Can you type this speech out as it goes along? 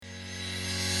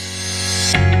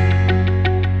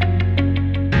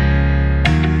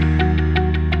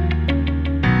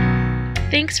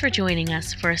for joining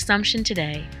us for Assumption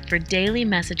Today for daily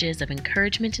messages of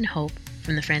encouragement and hope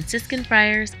from the Franciscan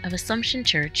Friars of Assumption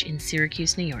Church in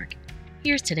Syracuse, New York.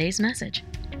 Here's today's message.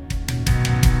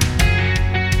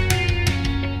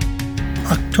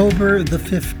 October the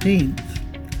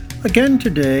 15th. Again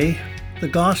today, the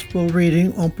Gospel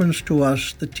reading opens to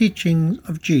us the teaching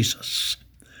of Jesus.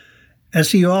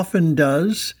 As he often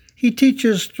does, he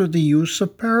teaches through the use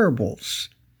of parables.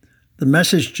 The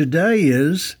message today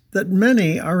is that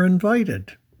many are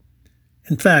invited.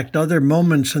 In fact, other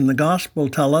moments in the Gospel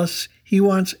tell us he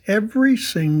wants every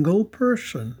single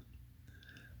person.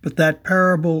 But that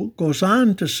parable goes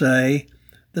on to say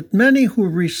that many who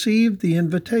receive the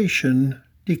invitation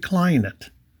decline it.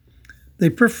 They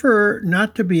prefer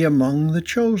not to be among the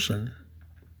chosen.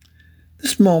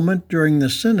 This moment during the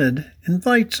Synod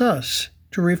invites us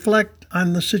to reflect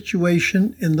on the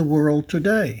situation in the world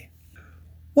today.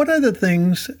 What are the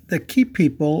things that keep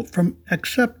people from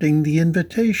accepting the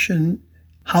invitation?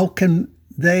 How can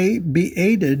they be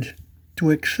aided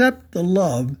to accept the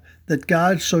love that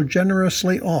God so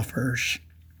generously offers?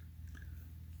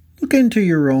 Look into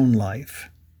your own life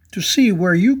to see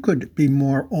where you could be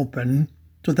more open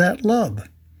to that love.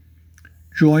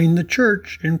 Join the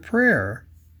church in prayer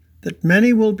that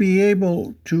many will be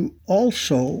able to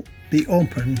also be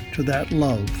open to that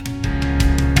love.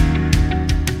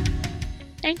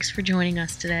 Thanks for joining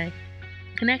us today.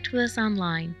 Connect with us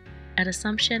online at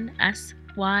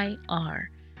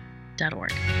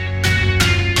AssumptionSYR.org.